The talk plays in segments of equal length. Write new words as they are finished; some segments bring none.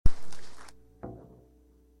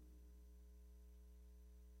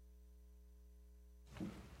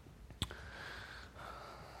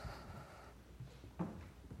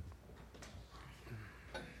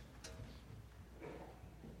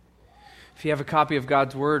If you have a copy of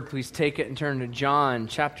God's Word, please take it and turn to John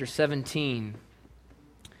chapter 17.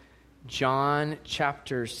 John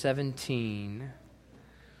chapter 17.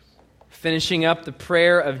 Finishing up the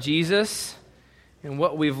prayer of Jesus. And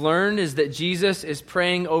what we've learned is that Jesus is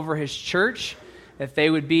praying over his church, that they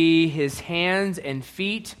would be his hands and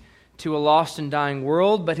feet to a lost and dying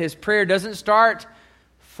world. But his prayer doesn't start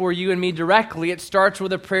for you and me directly. It starts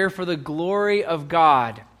with a prayer for the glory of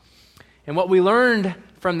God. And what we learned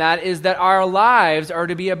from that is that our lives are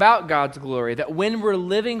to be about God's glory, that when we're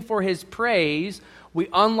living for his praise, we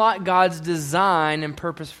unlock God's design and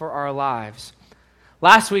purpose for our lives.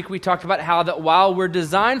 Last week we talked about how that while we're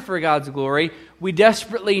designed for God's glory, we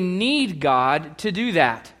desperately need God to do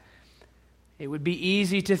that. It would be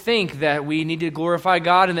easy to think that we need to glorify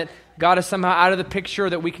God and that God is somehow out of the picture,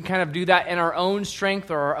 that we can kind of do that in our own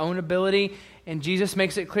strength or our own ability. And Jesus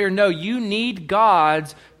makes it clear, no, you need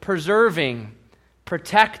God's preserving,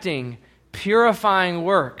 protecting, purifying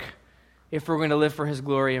work if we're going to live for his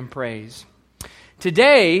glory and praise.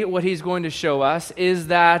 Today, what he's going to show us is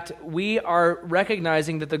that we are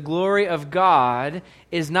recognizing that the glory of God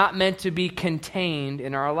is not meant to be contained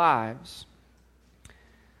in our lives.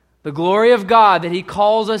 The glory of God that he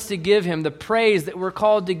calls us to give him, the praise that we're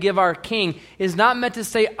called to give our King, is not meant to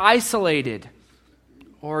stay isolated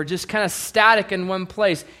or just kind of static in one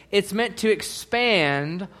place. It's meant to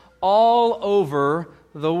expand all over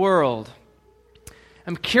the world.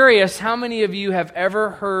 I'm curious, how many of you have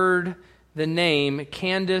ever heard the name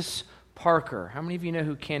Candace Parker? How many of you know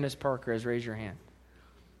who Candace Parker is? Raise your hand.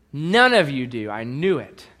 None of you do. I knew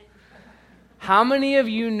it. How many of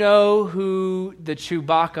you know who the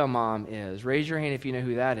Chewbacca mom is? Raise your hand if you know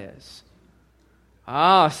who that is.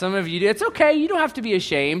 Some of you do. It's okay. You don't have to be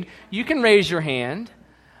ashamed. You can raise your hand.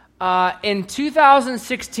 In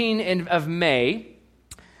 2016 of May,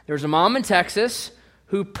 there was a mom in Texas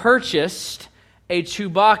who purchased a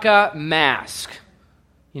Chewbacca mask.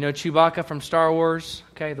 You know Chewbacca from Star Wars,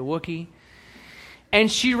 okay, the Wookiee.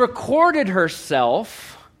 And she recorded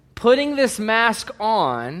herself putting this mask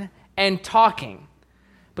on and talking.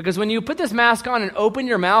 Because when you put this mask on and open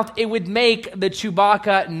your mouth, it would make the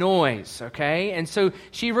Chewbacca noise, okay? And so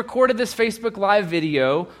she recorded this Facebook Live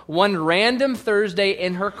video one random Thursday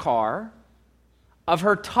in her car of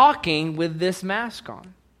her talking with this mask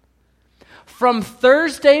on. From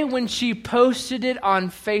Thursday when she posted it on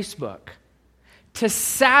Facebook to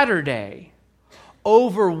Saturday,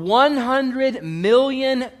 over 100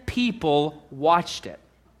 million people watched it.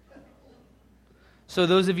 So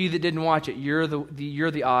those of you that didn't watch it, you're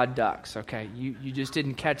the odd ducks, okay? You just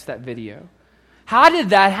didn't catch that video. How did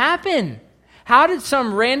that happen? How did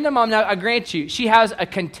some random mom, now I grant you, she has a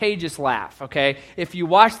contagious laugh, okay? If you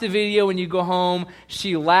watch the video when you go home,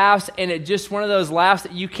 she laughs, and it's just one of those laughs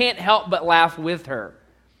that you can't help but laugh with her.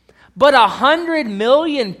 But 100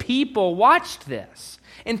 million people watched this.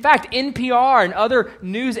 In fact, NPR and other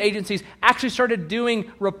news agencies actually started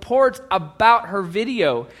doing reports about her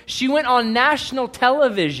video. She went on national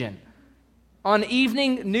television, on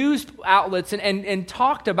evening news outlets, and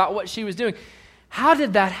talked about what she was doing. How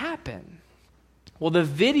did that happen? Well, the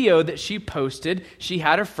video that she posted, she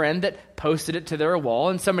had a friend that posted it to their wall,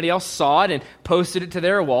 and somebody else saw it and posted it to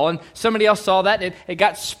their wall, and somebody else saw that, and it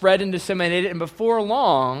got spread and disseminated, and before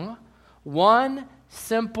long, one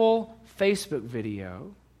simple Facebook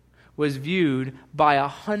video was viewed by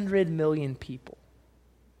 100 million people.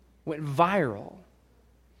 Went viral.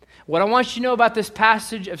 What I want you to know about this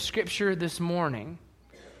passage of Scripture this morning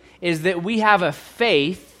is that we have a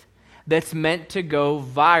faith that's meant to go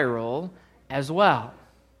viral as well.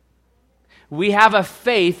 We have a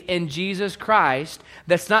faith in Jesus Christ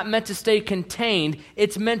that's not meant to stay contained.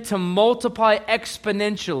 It's meant to multiply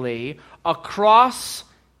exponentially across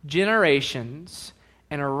generations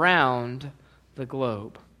and around the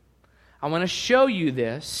globe. I want to show you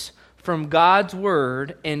this from God's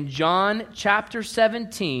Word in John chapter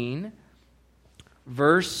 17,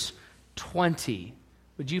 verse 20.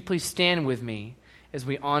 Would you please stand with me as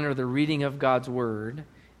we honor the reading of God's Word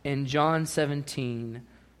in John 17,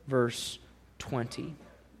 verse 20.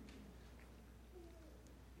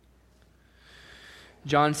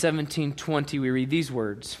 John 17:20, we read these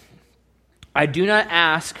words. I do not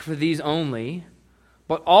ask for these only,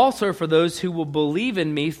 but also for those who will believe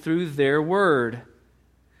in me through their word,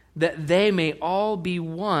 that they may all be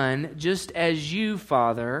one, just as you,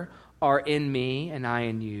 Father, are in me and I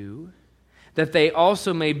in you, that they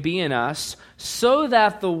also may be in us, so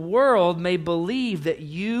that the world may believe that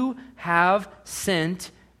you have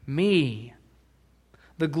sent me.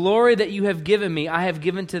 The glory that you have given me, I have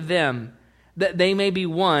given to them, that they may be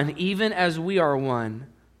one, even as we are one,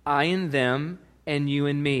 I in them and you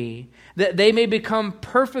and me, that they may become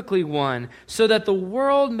perfectly one, so that the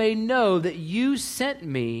world may know that you sent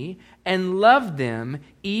me and loved them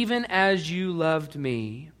even as you loved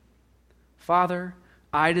me. Father,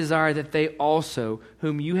 I desire that they also,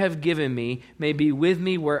 whom you have given me, may be with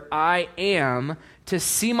me where I am, to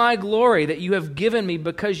see my glory that you have given me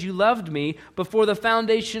because you loved me before the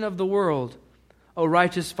foundation of the world. O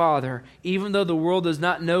righteous Father, even though the world does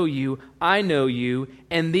not know you, I know you,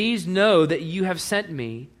 and these know that you have sent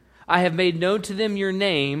me. I have made known to them your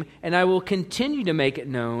name, and I will continue to make it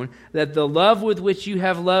known, that the love with which you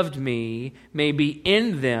have loved me may be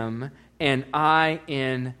in them, and I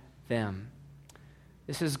in them.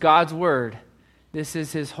 This is God's word. This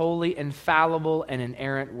is his holy, infallible, and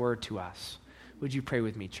inerrant word to us. Would you pray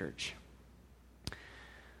with me, church?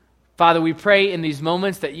 Father, we pray in these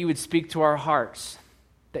moments that you would speak to our hearts,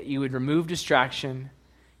 that you would remove distraction,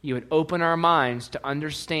 you would open our minds to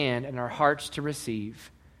understand and our hearts to receive.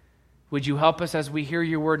 Would you help us as we hear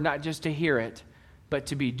your word, not just to hear it, but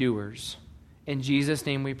to be doers? In Jesus'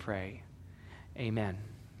 name we pray. Amen.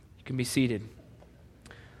 You can be seated.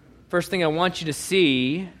 First thing I want you to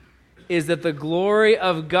see is that the glory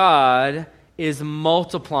of God is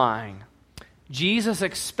multiplying. Jesus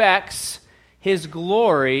expects his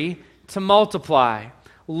glory to multiply.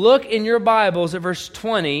 Look in your Bibles at verse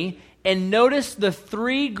 20 and notice the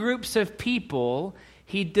three groups of people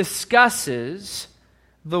he discusses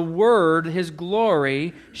the word, his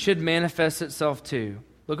glory, should manifest itself to.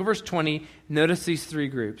 Look at verse 20. Notice these three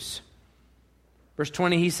groups. Verse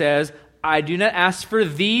 20, he says, I do not ask for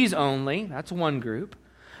these only, that's one group,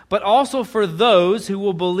 but also for those who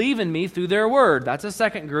will believe in me through their word. That's a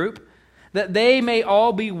second group. That they may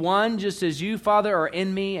all be one, just as you, Father, are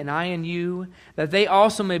in me and I in you, that they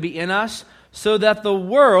also may be in us, so that the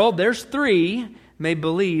world, there's three, may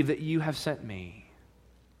believe that you have sent me.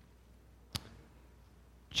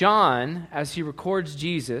 John, as he records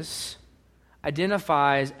Jesus,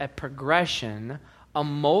 identifies a progression, a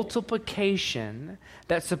multiplication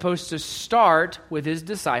that's supposed to start with his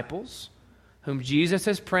disciples, whom Jesus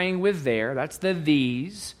is praying with there. That's the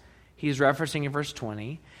these he's referencing in verse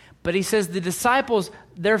 20. But he says the disciples,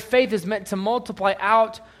 their faith is meant to multiply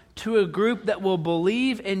out to a group that will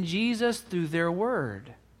believe in Jesus through their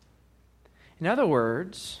word. In other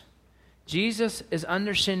words, Jesus is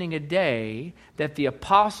understanding a day that the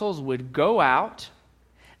apostles would go out,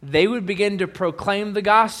 they would begin to proclaim the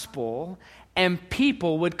gospel, and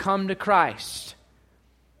people would come to Christ.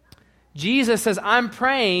 Jesus says, I'm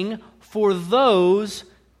praying for those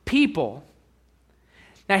people.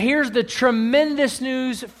 Now here's the tremendous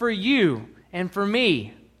news for you and for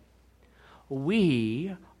me.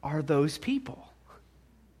 We are those people.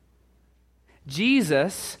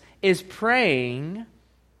 Jesus is praying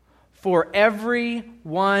for every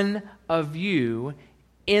one of you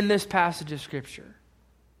in this passage of Scripture.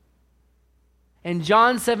 In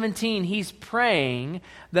John 17, he's praying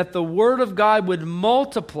that the Word of God would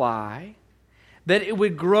multiply, that it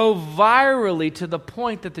would grow virally to the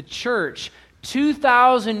point that the church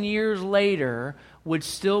 2,000 years later would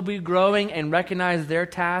still be growing and recognize their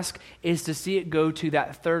task is to see it go to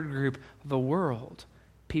that third group, the world,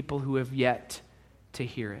 people who have yet to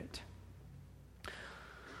hear it.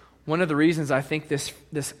 One of the reasons I think this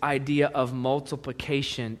idea of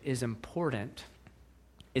multiplication is important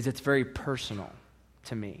is it's very personal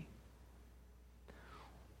to me.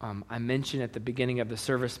 I mentioned at the beginning of the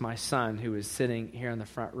service my son, who is sitting here in the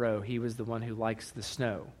front row. He was the one who likes the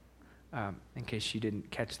snow. In case you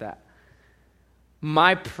didn't catch that.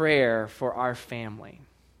 My prayer for our family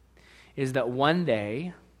is that one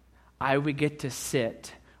day I would get to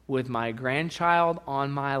sit with my grandchild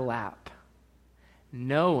on my lap,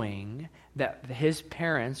 knowing that his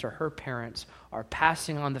parents or her parents are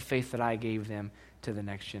passing on the faith that I gave them to the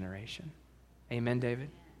next generation. Amen, David?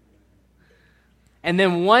 And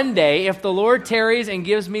then one day, if the Lord tarries and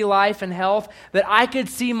gives me life and health, that I could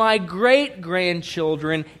see my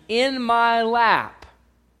great-grandchildren in my lap,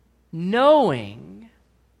 knowing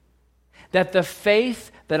that the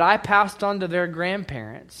faith that I passed on to their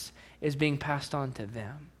grandparents is being passed on to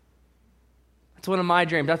them. That's one of my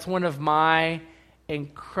dreams. That's one of my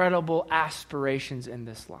incredible aspirations in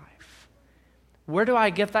this life. Where do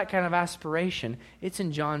I get that kind of aspiration? It's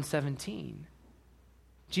in John 17.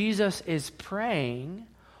 Jesus is praying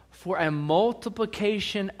for a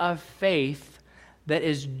multiplication of faith that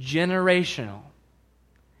is generational.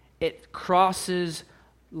 It crosses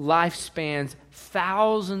lifespans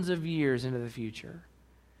thousands of years into the future.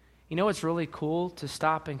 You know what's really cool to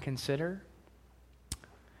stop and consider?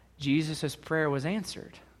 Jesus' prayer was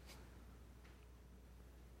answered.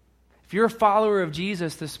 If you're a follower of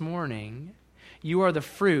Jesus this morning, You are the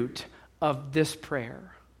fruit of this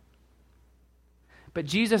prayer. But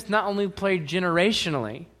Jesus not only prayed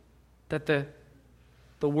generationally, that the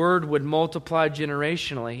word would multiply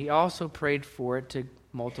generationally, he also prayed for it to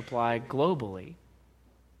multiply globally.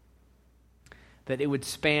 That it would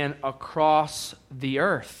span across the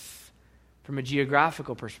earth from a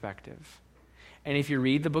geographical perspective. And if you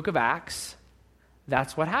read the book of Acts,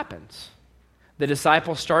 that's what happens. The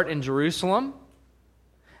disciples start in Jerusalem,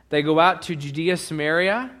 they go out to Judea,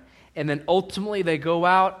 Samaria, and then ultimately they go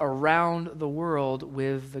out around the world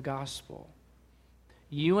with the gospel.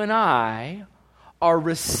 You and I are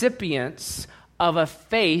recipients of a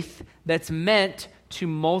faith that's meant to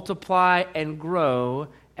multiply and grow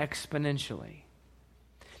exponentially.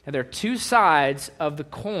 Now, there are two sides of the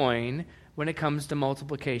coin when it comes to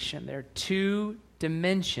multiplication. There are two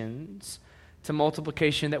dimensions to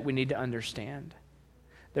multiplication that we need to understand.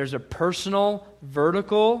 There's a personal,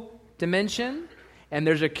 vertical dimension, and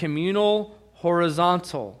there's a communal,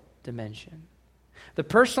 horizontal dimension. The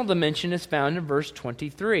personal dimension is found in verse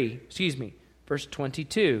 22.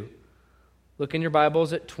 Look in your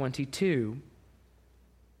Bibles at 22.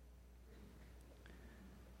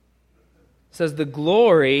 It says, the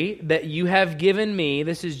glory that you have given me,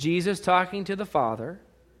 this is Jesus talking to the Father,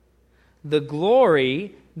 the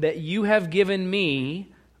glory that you have given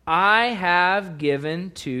me, I have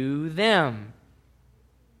given to them.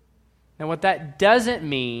 Now what that doesn't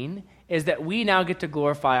mean is that we now get to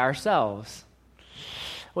glorify ourselves.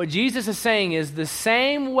 What Jesus is saying is the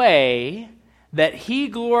same way that he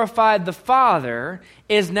glorified the Father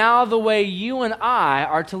is now the way you and I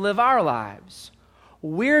are to live our lives.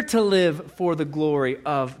 We're to live for the glory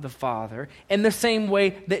of the Father in the same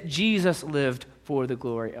way that Jesus lived for the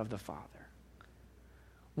glory of the Father.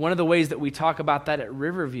 One of the ways that we talk about that at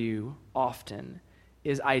Riverview often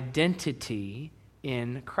is identity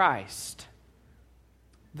in Christ.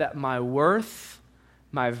 That my worth,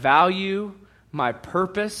 my value, my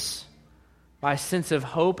purpose, my sense of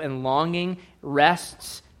hope and longing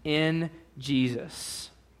rests in Jesus.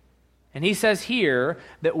 And he says here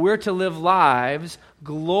that we're to live lives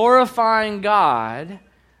glorifying God,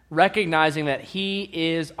 recognizing that he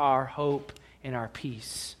is our hope and our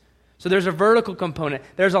peace. So there's a vertical component.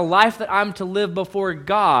 There's a life that I'm to live before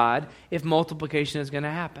God if multiplication is going to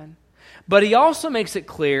happen. But he also makes it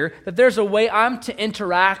clear that there's a way I'm to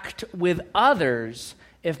interact with others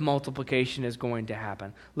if multiplication is going to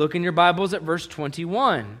happen. Look in your Bibles at verse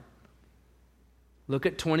 21. Look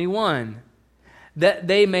at 21. That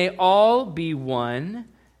they may all be one,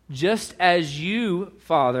 just as you,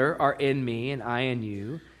 Father, are in me and I in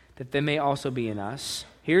you, that they may also be in us.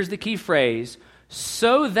 Here's the key phrase,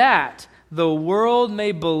 so that the world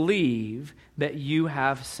may believe that you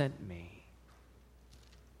have sent me.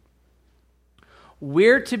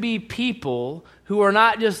 We're to be people who are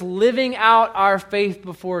not just living out our faith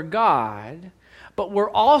before God, but we're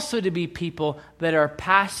also to be people that are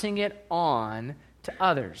passing it on to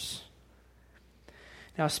others.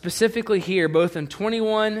 Now, specifically here, both in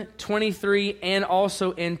 21, 23, and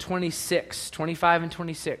also in 26, 25 and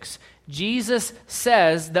 26, Jesus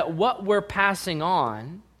says that what we're passing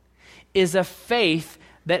on is a faith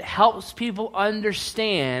that helps people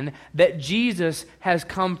understand that Jesus has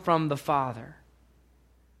come from the Father.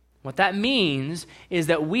 What that means is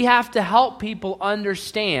that we have to help people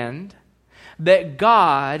understand that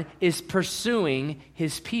God is pursuing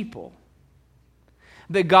his people.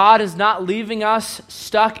 That God is not leaving us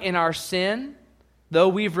stuck in our sin. Though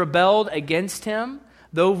we've rebelled against him,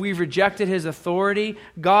 though we've rejected his authority,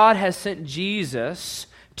 God has sent Jesus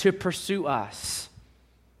to pursue us.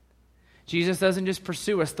 Jesus doesn't just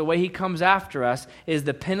pursue us. The way he comes after us is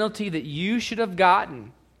the penalty that you should have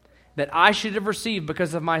gotten, that I should have received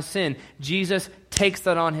because of my sin. Jesus takes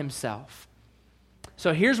that on himself.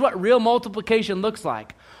 So here's what real multiplication looks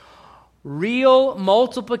like. Real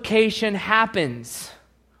multiplication happens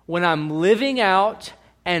when I'm living out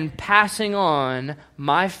and passing on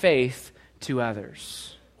my faith to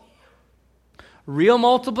others. Real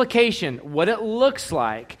multiplication, what it looks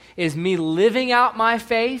like, is me living out my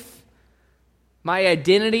faith. My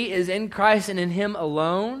identity is in Christ and in him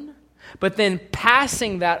alone. But then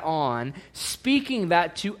passing that on, speaking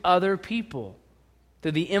that to other people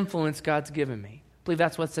through the influence God's given me. I believe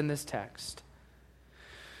that's what's in this text.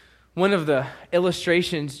 One of the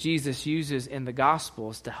illustrations Jesus uses in the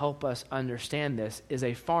Gospels to help us understand this is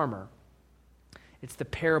a farmer. It's the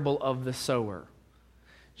parable of the sower.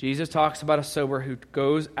 Jesus talks about a sower who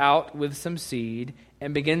goes out with some seed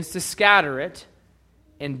and begins to scatter it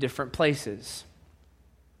in different places.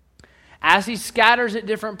 As he scatters it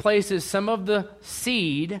different places, some of the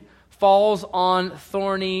seed falls on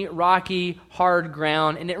thorny, rocky, hard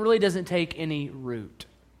ground, and it really doesn't take any root.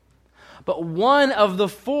 But one of the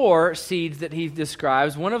 4 seeds that he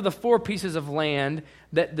describes, one of the 4 pieces of land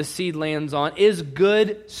that the seed lands on, is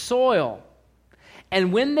good soil.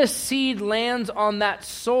 And when the seed lands on that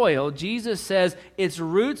soil, Jesus says its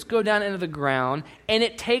roots go down into the ground and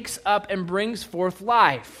it takes up and brings forth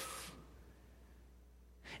life.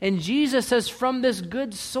 And Jesus says from this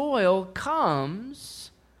good soil comes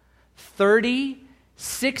 30,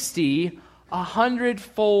 60,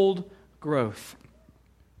 100-fold growth.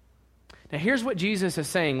 Now here's what Jesus is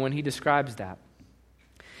saying when he describes that.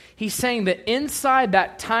 He's saying that inside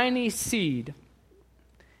that tiny seed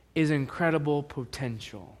is incredible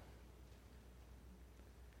potential.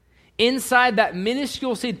 Inside that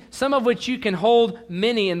minuscule seed, some of which you can hold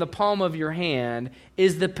many in the palm of your hand,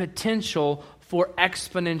 is the potential for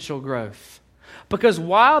exponential growth. Because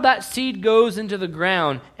while that seed goes into the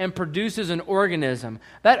ground and produces an organism,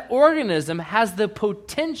 that organism has the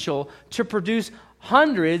potential to produce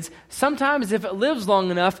hundreds, sometimes if it lives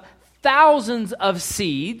long enough, thousands of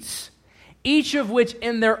seeds, each of which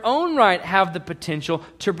in their own right have the potential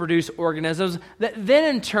to produce organisms that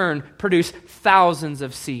then in turn produce thousands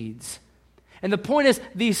of seeds. And the point is,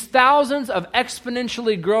 these thousands of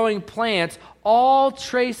exponentially growing plants all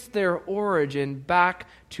trace their origin back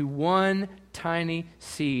to one tiny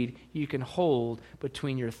seed you can hold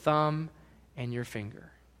between your thumb and your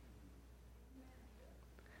finger.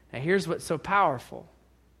 Now here's what's so powerful.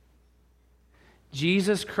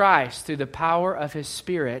 Jesus Christ, through the power of His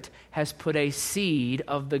Spirit, has put a seed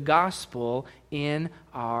of the gospel in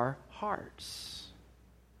our hearts.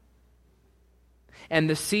 And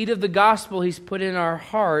the seed of the gospel He's put in our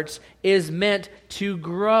hearts is meant to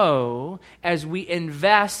grow as we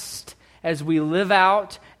invest, as we live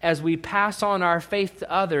out, as we pass on our faith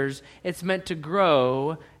to others. It's meant to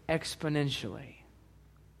grow exponentially,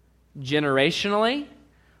 generationally,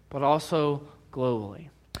 but also globally.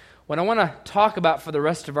 What I want to talk about for the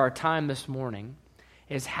rest of our time this morning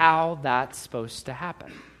is how that's supposed to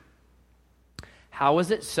happen. How is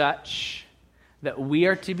it such that we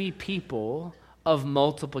are to be people of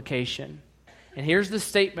multiplication? And here's the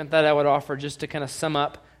statement that I would offer just to kind of sum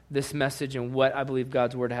up this message and what I believe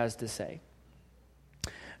God's Word has to say.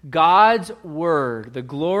 God's Word, the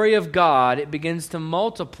glory of God, it begins to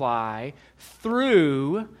multiply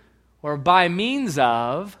through or by means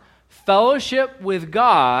of fellowship with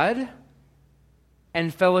God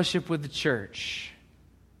and fellowship with the church.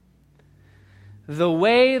 The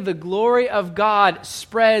way the glory of God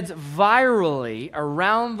spreads virally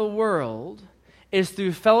around the world is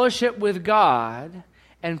through fellowship with God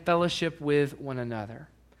and fellowship with one another.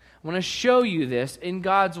 I want to show you this in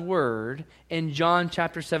God's Word in John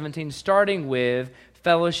chapter 17, starting with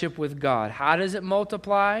fellowship with God. How does it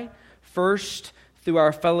multiply? First, through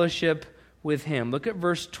our fellowship with Him. Look at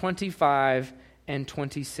verse 25 and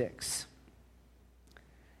 26.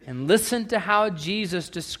 And listen to how Jesus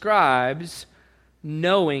describes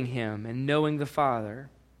knowing Him and knowing the Father.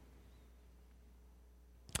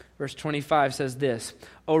 Verse 25 says this,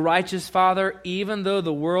 O righteous Father, even though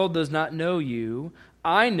the world does not know you,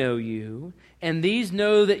 I know you, and these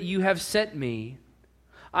know that you have sent me.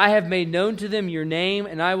 I have made known to them your name,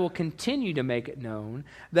 and I will continue to make it known,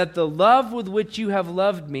 that the love with which you have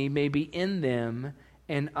loved me may be in them,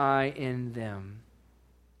 and I in them.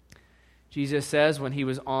 Jesus says when He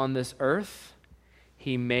was on this earth,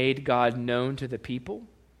 He made God known to the people.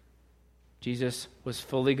 Jesus was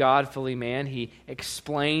fully God, fully man. He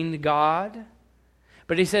explained God.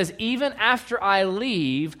 But He says, even after I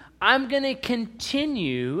leave, I'm going to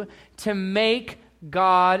continue to make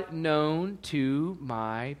God known to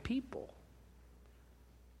my people.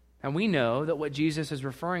 And we know that what Jesus is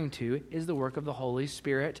referring to is the work of the Holy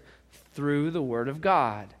Spirit through the Word of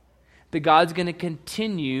God. That God's going to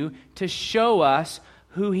continue to show us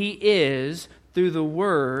who He is through the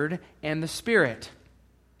Word and the Spirit.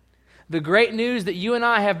 The great news that you and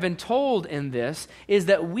I have been told in this is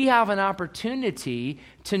that we have an opportunity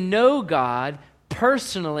to know God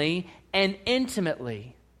personally and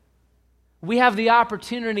intimately. We have the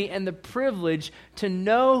opportunity and the privilege to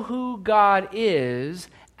know who God is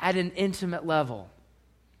at an intimate level.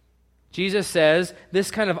 Jesus says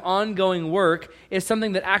this kind of ongoing work is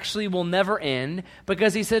something that actually will never end,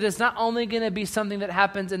 because He said it's not only going to be something that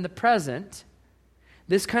happens in the present.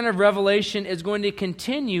 This kind of revelation is going to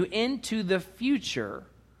continue into the future.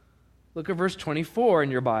 Look at verse 24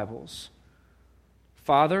 in your Bibles.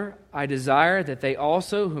 Father, I desire that they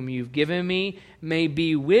also, whom you've given me, may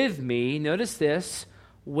be with me, notice this,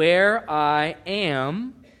 where I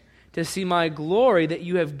am, to see my glory that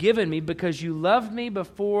you have given me because you loved me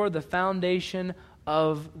before the foundation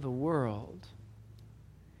of the world.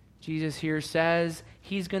 Jesus here says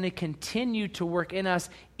he's going to continue to work in us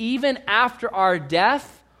even after our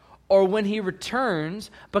death or when he returns,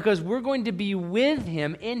 because we're going to be with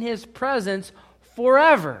him in his presence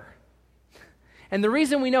forever. And the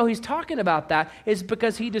reason we know he's talking about that is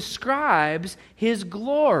because he describes his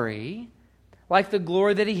glory like the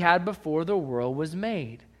glory that he had before the world was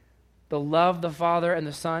made. The love the Father and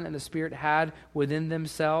the Son and the Spirit had within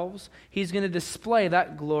themselves, he's going to display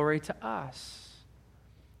that glory to us.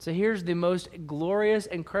 So here's the most glorious,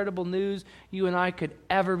 incredible news you and I could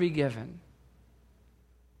ever be given.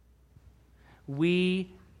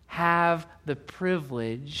 We have the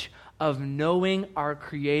privilege of knowing our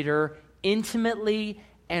Creator intimately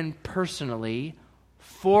and personally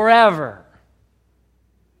forever.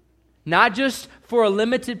 Not just for a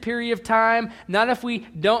limited period of time, not if we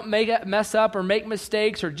don't mess up or make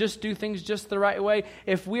mistakes or just do things just the right way.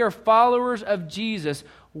 If we are followers of Jesus,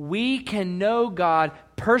 we can know God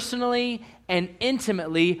personally and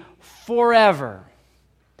intimately forever.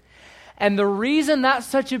 And the reason that's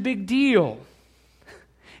such a big deal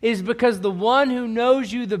is because the one who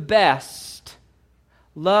knows you the best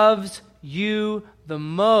loves you the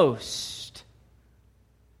most.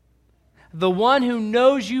 The one who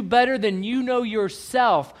knows you better than you know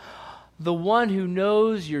yourself. The one who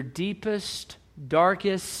knows your deepest,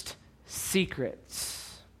 darkest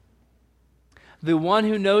secrets. The one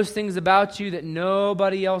who knows things about you that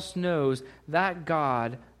nobody else knows. That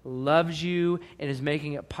God loves you and is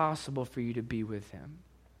making it possible for you to be with him.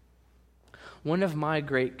 One of my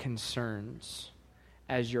great concerns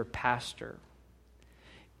as your pastor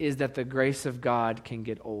is that the grace of God can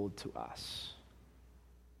get old to us.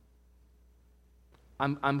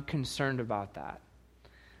 I'm concerned about that.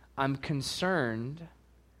 I'm concerned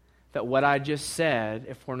that what I just said,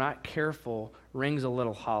 if we're not careful, rings a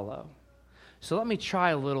little hollow. So let me try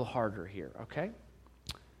a little harder here, okay?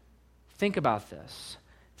 Think about this.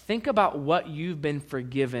 Think about what you've been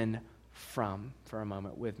forgiven from for a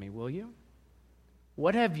moment with me, will you?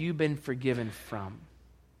 What have you been forgiven from?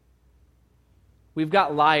 We've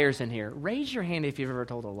got liars in here. Raise your hand if you've ever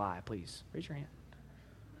told a lie, please. Raise your hand.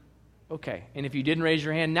 Okay, and if you didn't raise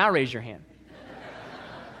your hand, now raise your hand.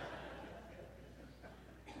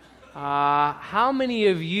 How many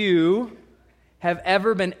of you have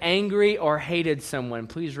ever been angry or hated someone?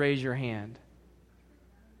 Please raise your hand.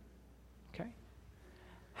 Okay.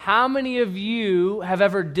 How many of you have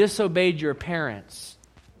ever disobeyed your parents?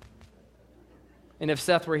 And if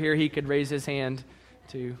Seth were here, he could raise his hand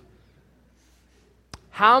too.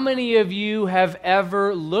 How many of you have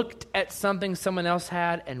ever looked at something someone else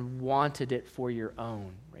had and wanted it for your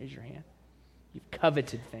own? Raise your hand. You've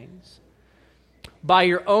coveted things. By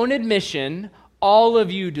your own admission, all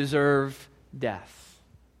of you deserve death.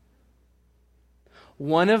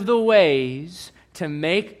 One of the ways to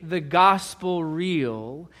make the gospel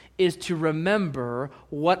real is to remember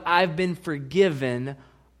what I've been forgiven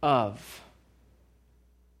of.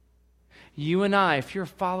 You and I, if you're a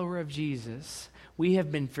follower of Jesus, we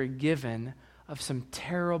have been forgiven of some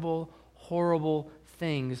terrible, horrible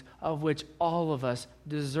things of which all of us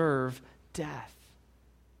deserve death.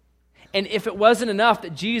 And if it wasn't enough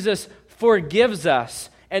that Jesus forgives us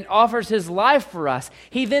and offers his life for us,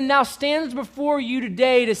 he then now stands before you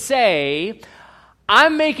today to say,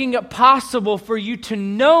 I'm making it possible for you to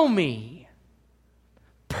know me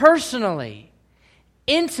personally,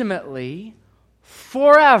 intimately,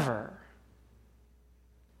 forever.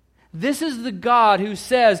 This is the God who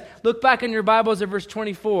says, look back in your Bibles at verse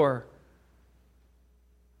 24.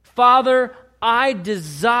 Father, I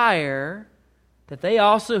desire that they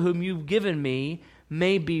also whom you've given me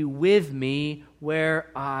may be with me where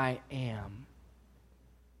I am.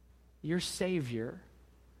 Your Savior,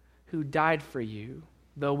 who died for you,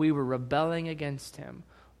 though we were rebelling against him,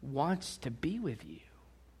 wants to be with you.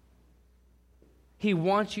 He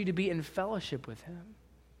wants you to be in fellowship with him.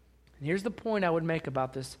 And here's the point I would make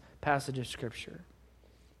about this passage of Scripture.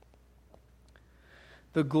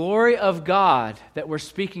 The glory of God that we're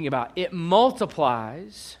speaking about, it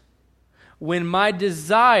multiplies when my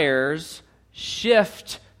desires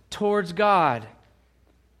shift towards God.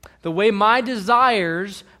 The way my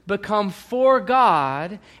desires become for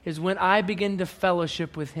God is when I begin to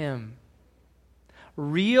fellowship with him.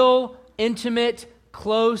 Real, intimate,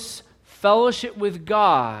 close fellowship with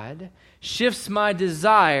God shifts my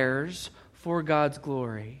desires for God's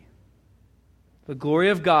glory. The glory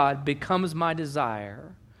of God becomes my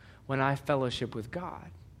desire when I fellowship with God.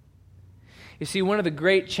 You see, one of the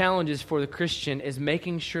great challenges for the Christian is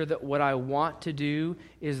making sure that what I want to do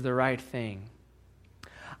is the right thing.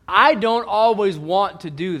 I don't always want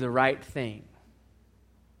to do the right thing.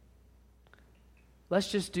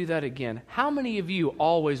 Let's just do that again. How many of you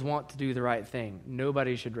always want to do the right thing?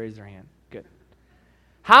 Nobody should raise their hand. Good.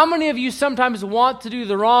 How many of you sometimes want to do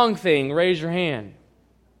the wrong thing? Raise your hand.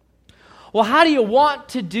 Well, how do you want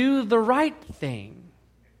to do the right thing?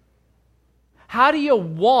 How do you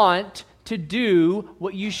want to do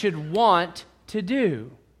what you should want to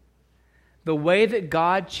do? The way that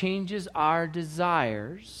God changes our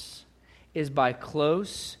desires is by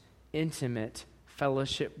close, intimate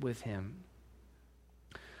fellowship with Him.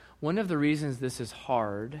 One of the reasons this is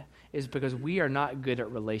hard is because we are not good at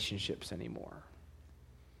relationships anymore.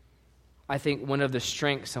 I think one of the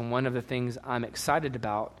strengths and one of the things I'm excited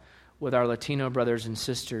about with our Latino brothers and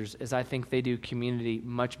sisters is I think they do community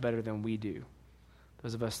much better than we do.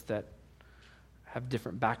 Those of us that have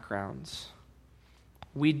different backgrounds.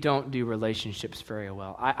 We don't do relationships very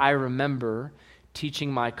well. I remember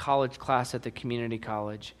teaching my college class at the community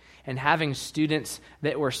college and having students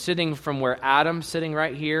that were sitting from where Adam's sitting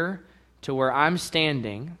right here to where I'm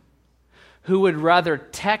standing who would rather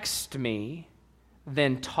text me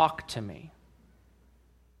than talk to me.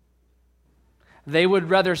 They would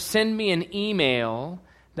rather send me an email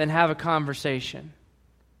than have a conversation.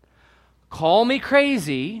 Call me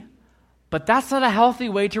crazy, but that's not a healthy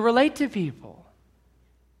way to relate to people.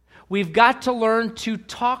 We've got to learn to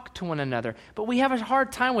talk to one another, but we have a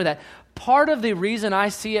hard time with that. Part of the reason I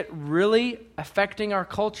see it really affecting our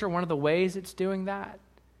culture, one of the ways it's doing that,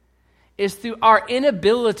 is through our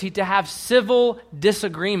inability to have civil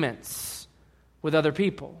disagreements with other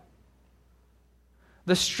people.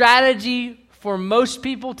 The strategy for most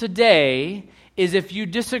people today is if you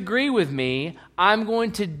disagree with me, I'm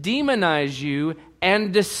going to demonize you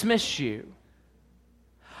and dismiss you.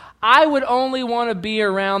 I would only want to be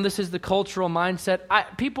around, this is the cultural mindset,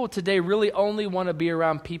 people today really only want to be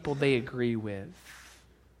around people they agree with.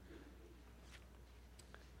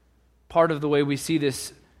 Part of the way we see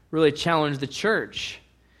this really challenge the church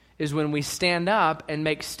is when we stand up and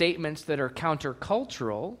make statements that are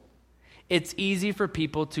countercultural, it's easy for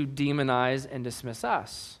people to demonize and dismiss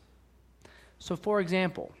us. So for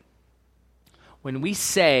example, when we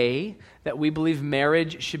say that we believe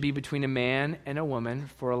marriage should be between a man and a woman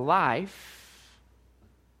for life,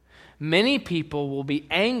 many people will be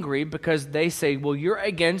angry because they say, well, you're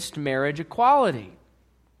against marriage equality.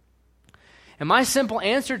 And my simple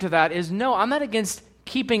answer to that is no, I'm not against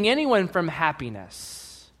keeping anyone from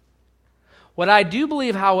happiness. What I do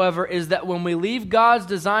believe, however, is that when we leave God's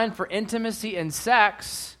design for intimacy and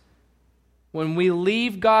sex, when we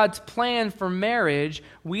leave God's plan for marriage,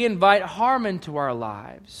 we invite harm into our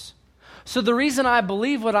lives. So the reason I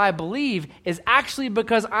believe what I believe is actually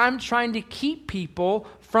because I'm trying to keep people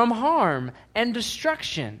from harm and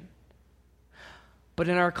destruction. But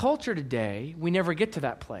in our culture today, we never get to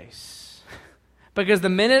that place. Because the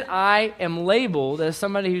minute I am labeled as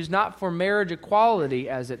somebody who's not for marriage equality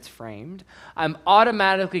as it's framed, I'm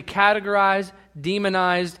automatically categorized,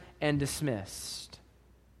 demonized, and dismissed.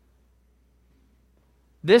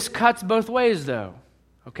 This cuts both ways, though,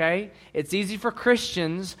 okay? It's easy for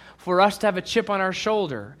Christians for us to have a chip on our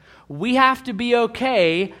shoulder. We have to be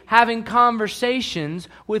okay having conversations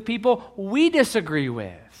with people we disagree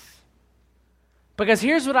with. Because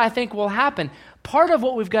here's what I think will happen. Part of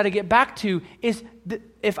what we've got to get back to is that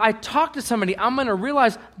if I talk to somebody, I'm going to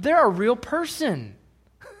realize they're a real person.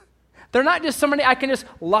 They're not just somebody I can just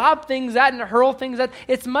lob things at and hurl things at.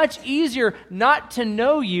 It's much easier not to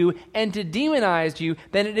know you and to demonize you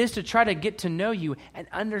than it is to try to get to know you and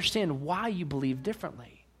understand why you believe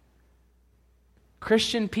differently.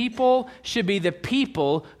 Christian people should be the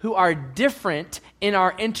people who are different in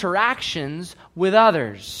our interactions with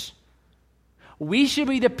others. We should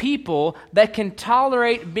be the people that can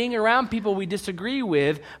tolerate being around people we disagree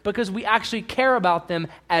with because we actually care about them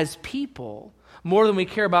as people more than we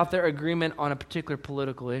care about their agreement on a particular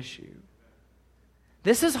political issue.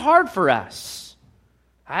 This is hard for us.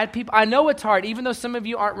 I know it's hard, even though some of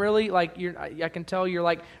you aren't really I can tell you're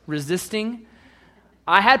like resisting.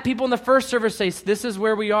 I had people in the first service say, this is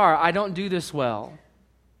where we are. I don't do this well.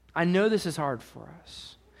 I know this is hard for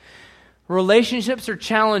us. Relationships are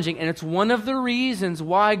challenging, and it's one of the reasons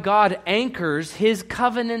why God anchors His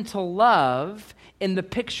covenantal love in the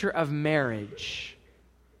picture of marriage.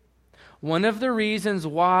 One of the reasons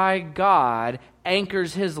why God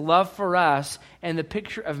anchors His love for us in the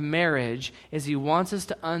picture of marriage is He wants us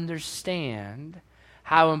to understand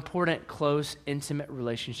how important close, intimate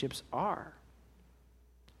relationships are.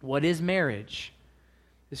 What is marriage?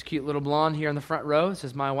 This cute little blonde here in the front row, this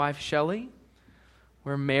is my wife, Shelley.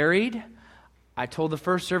 We're married. I told the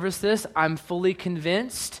first service this. I'm fully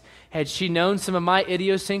convinced, had she known some of my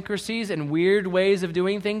idiosyncrasies and weird ways of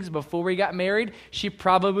doing things before we got married, she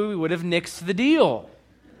probably would have nixed the deal.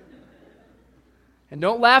 And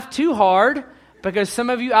don't laugh too hard, because some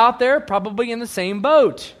of you out there are probably in the same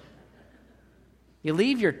boat. You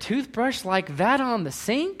leave your toothbrush like that on the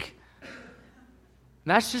sink? And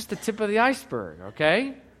that's just the tip of the iceberg,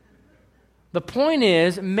 okay? The point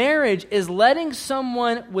is, marriage is letting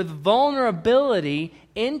someone with vulnerability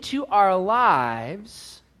into our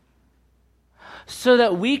lives so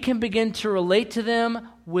that we can begin to relate to them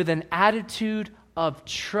with an attitude of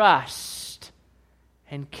trust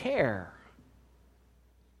and care.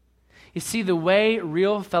 You see, the way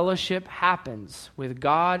real fellowship happens with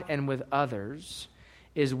God and with others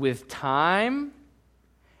is with time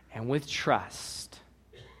and with trust.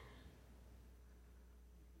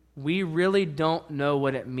 We really don't know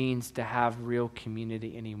what it means to have real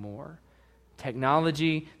community anymore.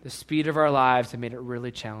 Technology, the speed of our lives have made it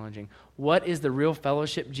really challenging. What is the real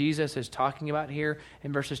fellowship Jesus is talking about here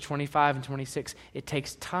in verses 25 and 26? It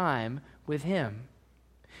takes time with Him.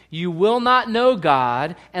 You will not know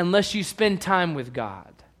God unless you spend time with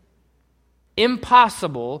God.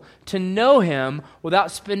 Impossible to know Him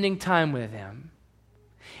without spending time with Him.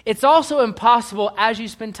 It's also impossible as you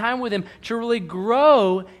spend time with Him to really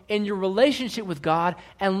grow in your relationship with God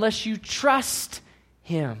unless you trust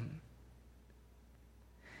Him.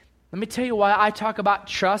 Let me tell you why I talk about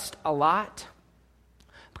trust a lot.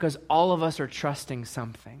 Because all of us are trusting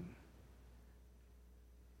something.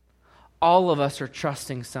 All of us are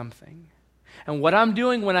trusting something. And what I'm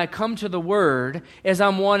doing when I come to the Word is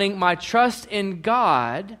I'm wanting my trust in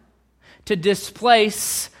God to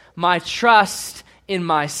displace my trust in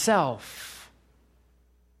myself.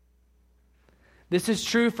 This is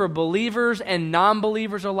true for believers and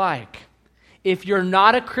non-believers alike. If you're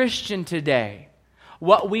not a Christian today,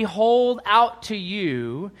 what we hold out to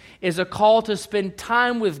you is a call to spend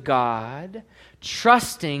time with God,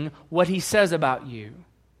 trusting what He says about you.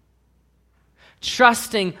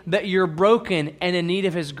 Trusting that you're broken and in need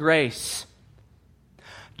of His grace.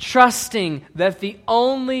 Trusting that the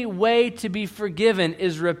only way to be forgiven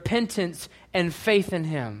is repentance and faith in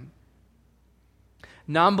Him.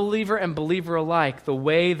 Non-believer and believer alike, the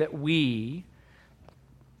way that we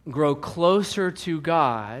grow closer to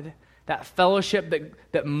God, that fellowship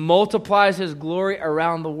that multiplies His glory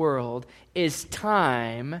around the world, is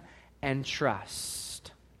time and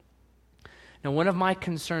trust. Now, one of my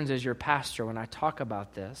concerns as your pastor when I talk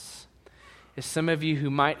about this is some of you who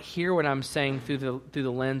might hear what I'm saying through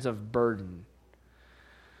the lens of burden.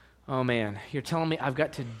 Oh man, you're telling me I've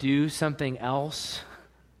got to do something else?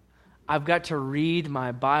 I've got to read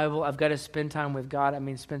my Bible. I've got to spend time with God. I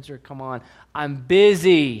mean, Spencer, come on. I'm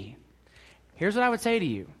busy. Here's what I would say to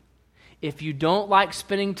you. If you don't like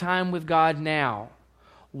spending time with God now,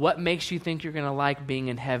 what makes you think you're going to like being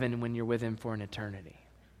in heaven when you're with Him for an eternity?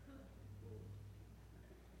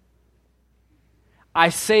 I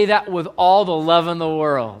say that with all the love in the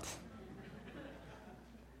world.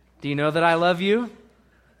 Do you know that I love you?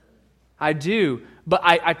 I do. But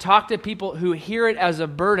I talk to people who hear it as a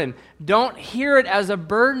burden. Don't hear it as a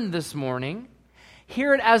burden this morning.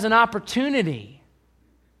 Hear it as an opportunity.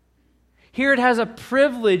 Hear it as a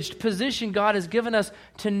privileged position God has given us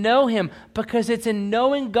to know Him, because it's in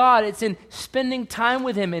knowing God, it's in spending time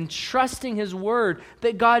with Him and trusting His Word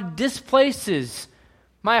that God displaces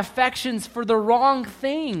my affections for the wrong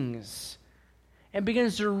things and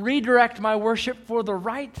begins to redirect my worship for the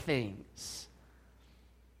right things.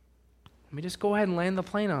 Let me just go ahead and land the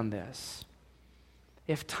plane on this.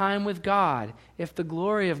 If time with God, if the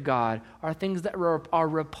glory of God are things that are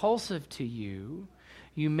repulsive to you,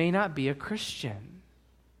 you may not be a Christian.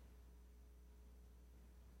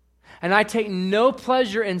 And I take no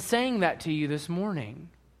pleasure in saying that to you this morning.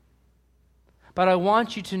 But I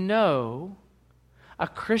want you to know a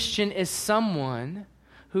Christian is someone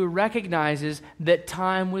who recognizes that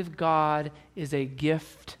time with God is a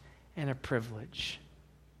gift and a privilege.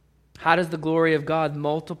 How does the glory of God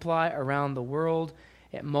multiply around the world?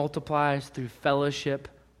 It multiplies through fellowship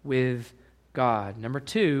with God. Number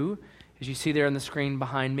 2, as you see there on the screen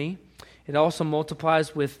behind me, it also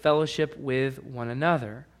multiplies with fellowship with one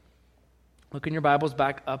another. Look in your Bibles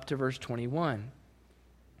back up to verse 21.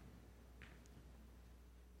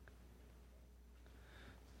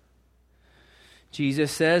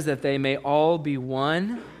 Jesus says that they may all be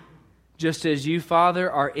one, just as you,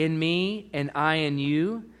 Father, are in me and I in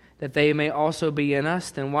you, that they may also be in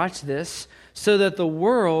us. Then watch this, so that the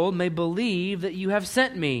world may believe that you have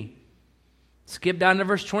sent me. Skip down to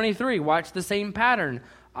verse 23. Watch the same pattern.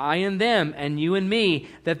 I and them, and you and me,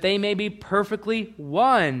 that they may be perfectly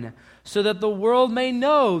one, so that the world may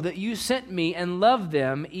know that you sent me and loved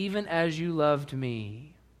them even as you loved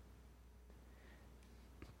me.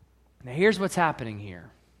 Now here's what's happening here.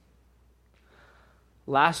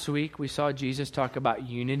 Last week we saw Jesus talk about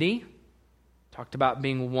unity, talked about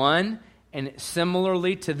being one, and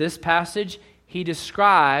similarly to this passage, he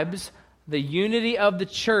describes the unity of the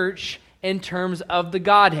church in terms of the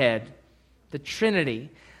Godhead, the Trinity.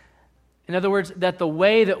 In other words, that the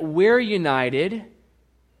way that we're united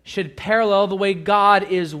should parallel the way God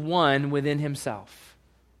is one within himself.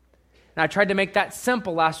 And I tried to make that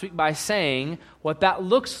simple last week by saying what that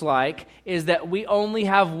looks like is that we only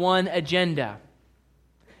have one agenda: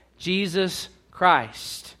 Jesus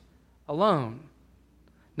Christ alone.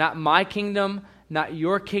 Not my kingdom, not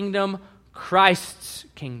your kingdom, Christ's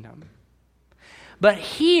kingdom. But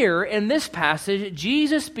here in this passage,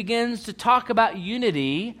 Jesus begins to talk about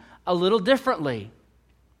unity a little differently.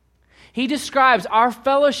 He describes our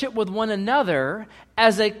fellowship with one another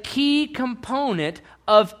as a key component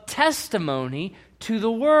of testimony to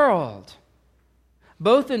the world.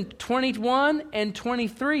 Both in 21 and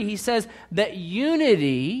 23, he says that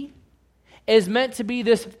unity is meant to be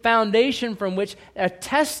this foundation from which a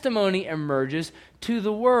testimony emerges to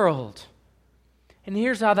the world. And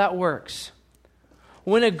here's how that works.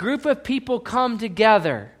 When a group of people come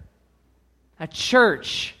together, a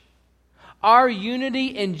church, our unity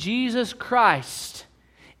in Jesus Christ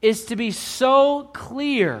is to be so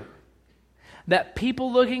clear that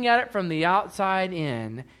people looking at it from the outside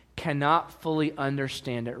in cannot fully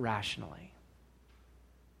understand it rationally.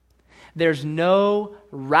 There's no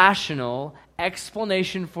rational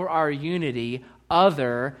explanation for our unity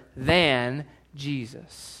other than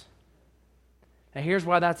Jesus. Now here's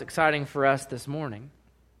why that's exciting for us this morning.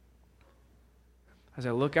 As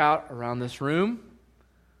I look out around this room,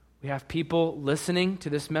 we have people listening to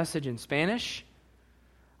this message in Spanish.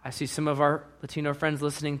 I see some of our Latino friends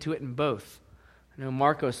listening to it in both. I know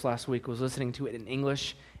Marcos last week was listening to it in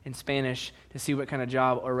English and Spanish to see what kind of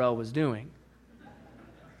job Orel was doing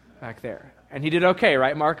back there. And he did okay,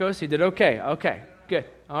 right, Marcos? He did okay. Okay, good.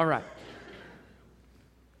 All right.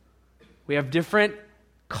 We have different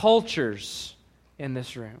cultures in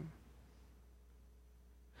this room.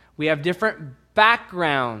 We have different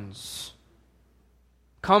backgrounds,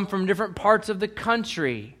 come from different parts of the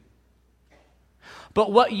country.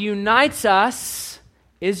 But what unites us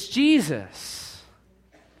is Jesus.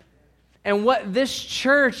 And what this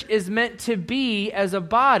church is meant to be as a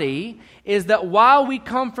body is that while we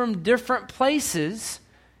come from different places,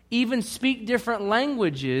 even speak different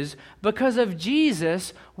languages, because of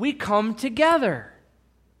Jesus, we come together.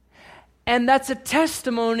 And that's a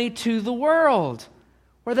testimony to the world,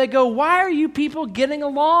 where they go, why are you people getting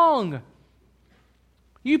along?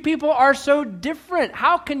 You people are so different.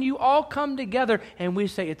 How can you all come together? And we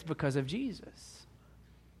say it's because of Jesus.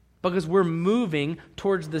 Because we're moving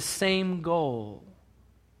towards the same goal.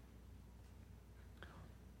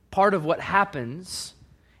 Part of what happens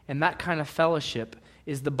in that kind of fellowship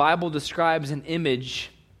is the Bible describes an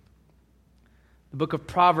image. The book of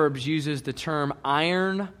Proverbs uses the term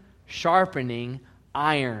iron sharpening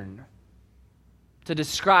iron to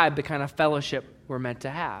describe the kind of fellowship we're meant to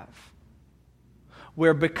have.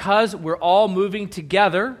 Where because we're all moving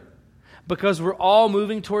together, because we're all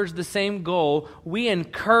moving towards the same goal, we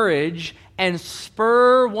encourage and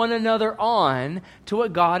spur one another on to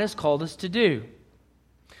what God has called us to do.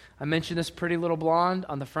 I mentioned this pretty little blonde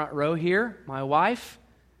on the front row here, my wife.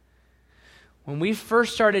 When we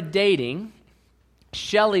first started dating,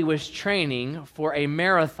 Shelley was training for a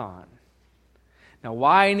marathon. Now,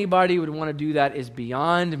 why anybody would want to do that is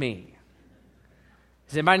beyond me.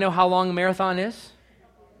 Does anybody know how long a marathon is?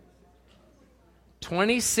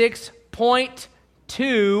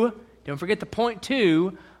 26.2, don't forget the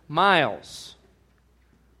 0.2 miles.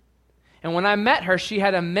 And when I met her, she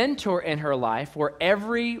had a mentor in her life where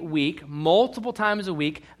every week, multiple times a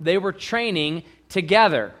week, they were training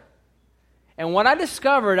together. And what I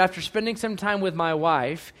discovered after spending some time with my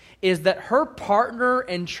wife is that her partner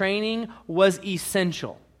in training was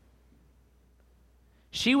essential.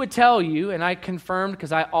 She would tell you, and I confirmed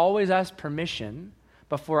because I always ask permission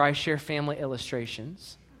before I share family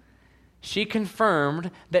illustrations. She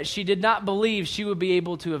confirmed that she did not believe she would be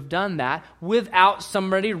able to have done that without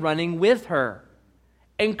somebody running with her,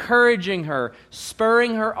 encouraging her,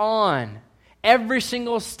 spurring her on. Every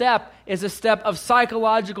single step is a step of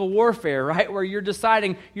psychological warfare, right? Where you're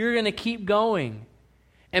deciding you're going to keep going.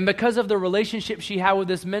 And because of the relationship she had with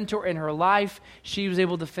this mentor in her life, she was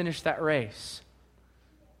able to finish that race.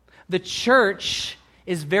 The church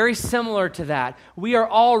is very similar to that. We are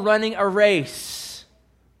all running a race,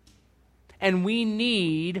 and we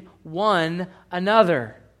need one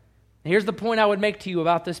another. Here's the point I would make to you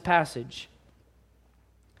about this passage.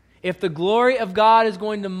 If the glory of God is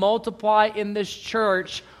going to multiply in this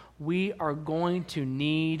church, we are going to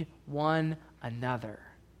need one another.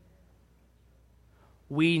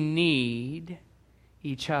 We need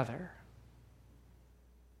each other.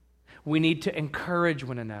 We need to encourage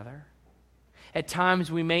one another. At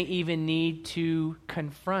times, we may even need to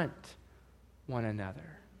confront one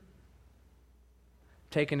another.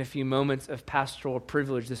 Taking a few moments of pastoral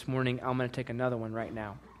privilege this morning, I'm going to take another one right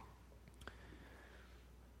now.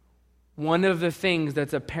 One of the things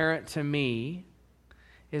that's apparent to me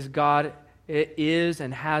is God is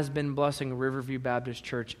and has been blessing Riverview Baptist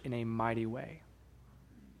Church in a mighty way.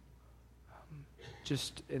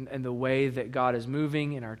 Just in the way that God is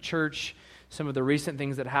moving in our church, some of the recent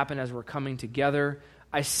things that happen as we're coming together,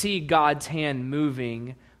 I see God's hand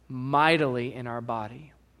moving mightily in our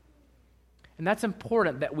body. And that's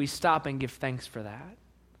important that we stop and give thanks for that.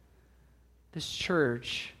 This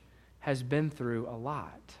church has been through a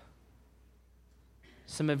lot.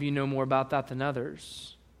 Some of you know more about that than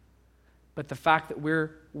others. But the fact that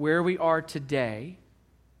we're where we are today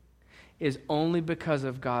is only because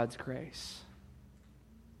of God's grace.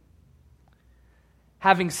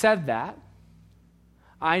 Having said that,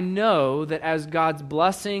 I know that as God's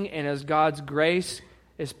blessing and as God's grace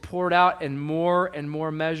is poured out in more and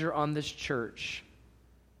more measure on this church,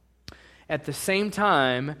 at the same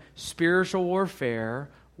time, spiritual warfare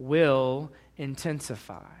will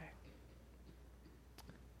intensify.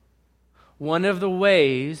 One of the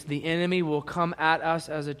ways the enemy will come at us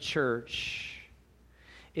as a church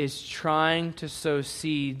is trying to sow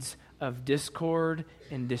seeds of discord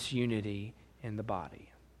and disunity in the body.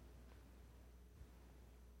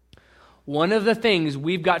 One of the things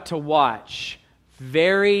we've got to watch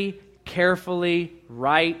very carefully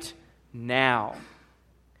right now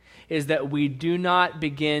is that we do not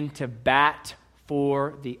begin to bat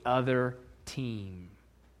for the other team.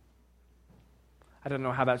 I don't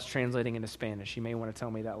know how that's translating into Spanish. You may want to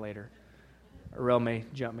tell me that later. Arel may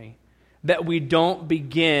jump me. That we don't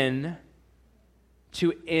begin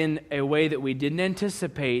to, in a way that we didn't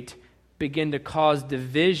anticipate, begin to cause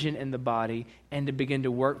division in the body and to begin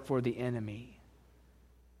to work for the enemy.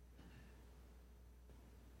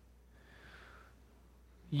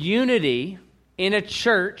 Unity in a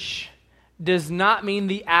church does not mean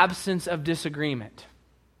the absence of disagreement.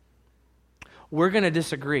 We're going to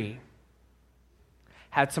disagree.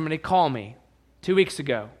 Had somebody call me 2 weeks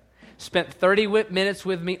ago, spent 30 minutes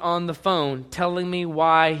with me on the phone telling me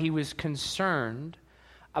why he was concerned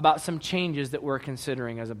about some changes that we're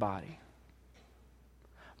considering as a body.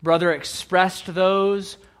 Brother expressed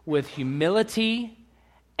those with humility,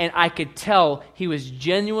 and I could tell he was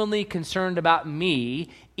genuinely concerned about me,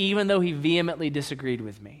 even though he vehemently disagreed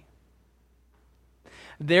with me.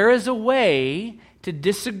 There is a way to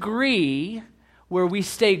disagree where we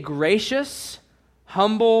stay gracious,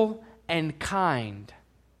 humble, and kind.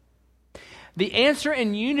 The answer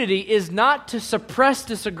in unity is not to suppress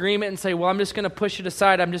disagreement and say, well, I'm just going to push it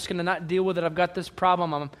aside. I'm just going to not deal with it. I've got this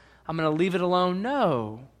problem. I'm going to leave it alone.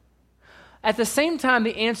 No. At the same time,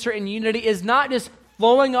 the answer in unity is not just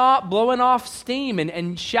blowing off steam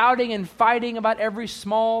and shouting and fighting about every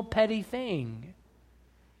small, petty thing.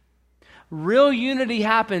 Real unity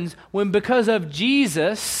happens when, because of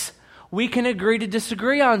Jesus, we can agree to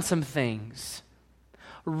disagree on some things.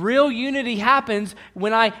 Real unity happens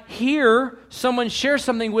when I hear someone share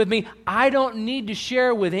something with me I don't need to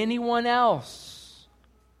share with anyone else.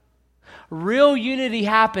 Real unity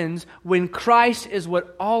happens when Christ is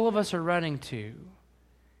what all of us are running to.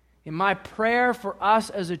 In my prayer for us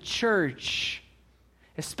as a church,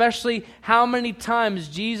 especially how many times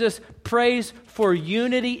Jesus prays for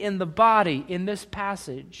unity in the body in this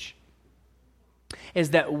passage,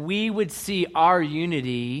 is that we would see our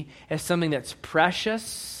unity as something that's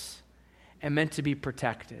precious and meant to be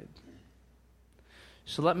protected.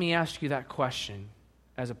 So let me ask you that question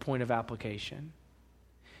as a point of application.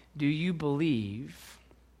 Do you believe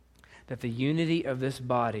that the unity of this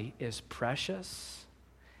body is precious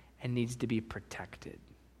and needs to be protected?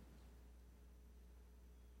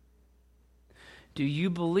 Do you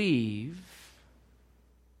believe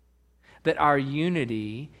that our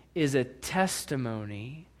unity is a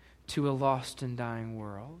testimony to a lost and dying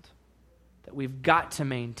world that we've got to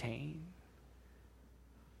maintain?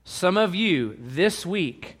 Some of you this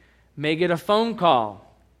week may get a phone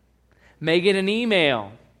call, may get an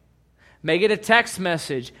email, may get a text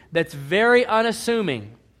message that's very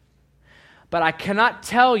unassuming. But I cannot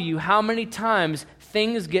tell you how many times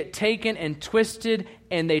things get taken and twisted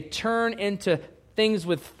and they turn into things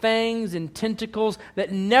with fangs and tentacles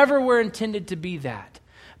that never were intended to be that.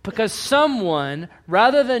 Because someone,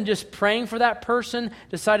 rather than just praying for that person,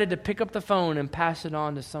 decided to pick up the phone and pass it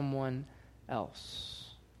on to someone else.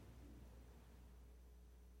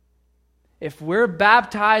 If we're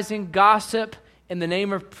baptizing gossip in the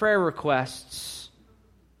name of prayer requests,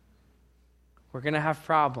 we're going to have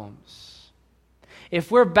problems. If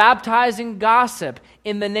we're baptizing gossip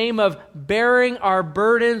in the name of bearing our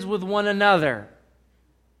burdens with one another,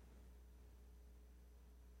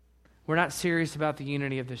 we're not serious about the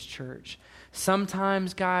unity of this church.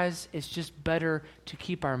 Sometimes, guys, it's just better to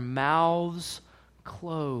keep our mouths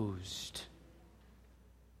closed.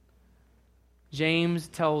 James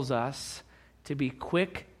tells us to be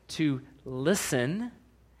quick to listen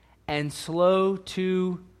and slow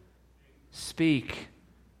to speak.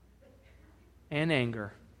 And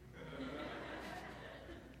anger.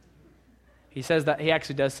 He says that, he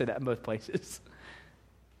actually does say that in both places.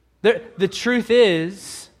 The truth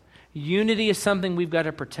is, unity is something we've got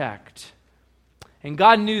to protect. And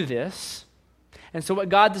God knew this. And so what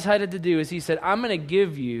God decided to do is he said, I'm going to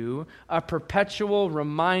give you a perpetual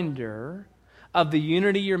reminder of the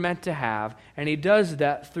unity you're meant to have. And he does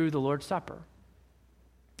that through the Lord's Supper.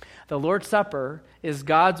 The Lord's Supper is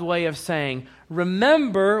God's way of saying,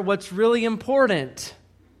 remember what's really important.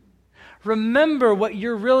 Remember what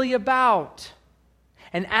you're really about.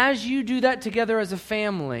 And as you do that together as a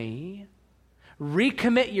family,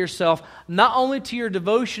 recommit yourself not only to your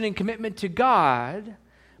devotion and commitment to God,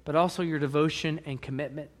 but also your devotion and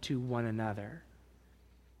commitment to one another.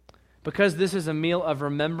 Because this is a meal of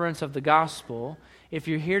remembrance of the gospel, if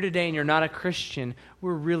you're here today and you're not a Christian,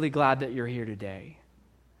 we're really glad that you're here today.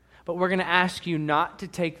 But we're going to ask you not to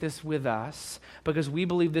take this with us because we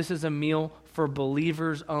believe this is a meal for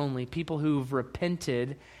believers only, people who've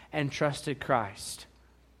repented and trusted Christ.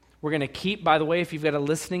 We're going to keep, by the way, if you've got a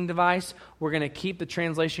listening device, we're going to keep the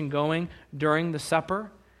translation going during the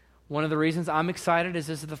supper. One of the reasons I'm excited is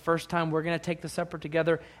this is the first time we're going to take the supper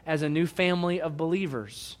together as a new family of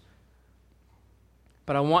believers.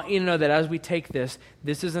 But I want you to know that as we take this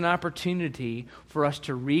is an opportunity for us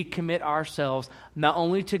to recommit ourselves not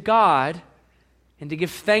only to God and to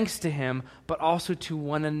give thanks to Him, but also to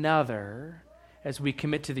one another as we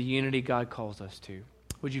commit to the unity God calls us to.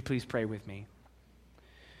 Would you please pray with me?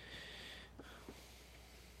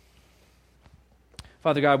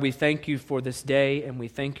 Father God, we thank you for this day, and we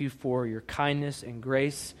thank you for your kindness and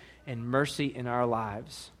grace and mercy in our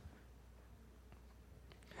lives.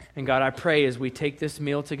 And God, I pray as we take this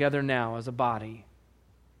meal together now as a body,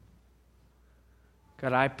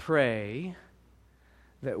 God, I pray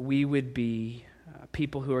that we would be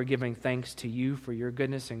people who are giving thanks to you for your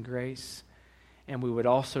goodness and grace, and we would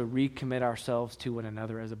also recommit ourselves to one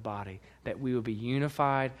another as a body, that we would be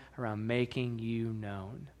unified around making you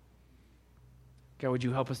known. God, would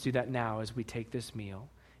you help us do that now as we take this meal?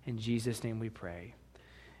 In Jesus' name we pray.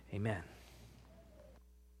 Amen.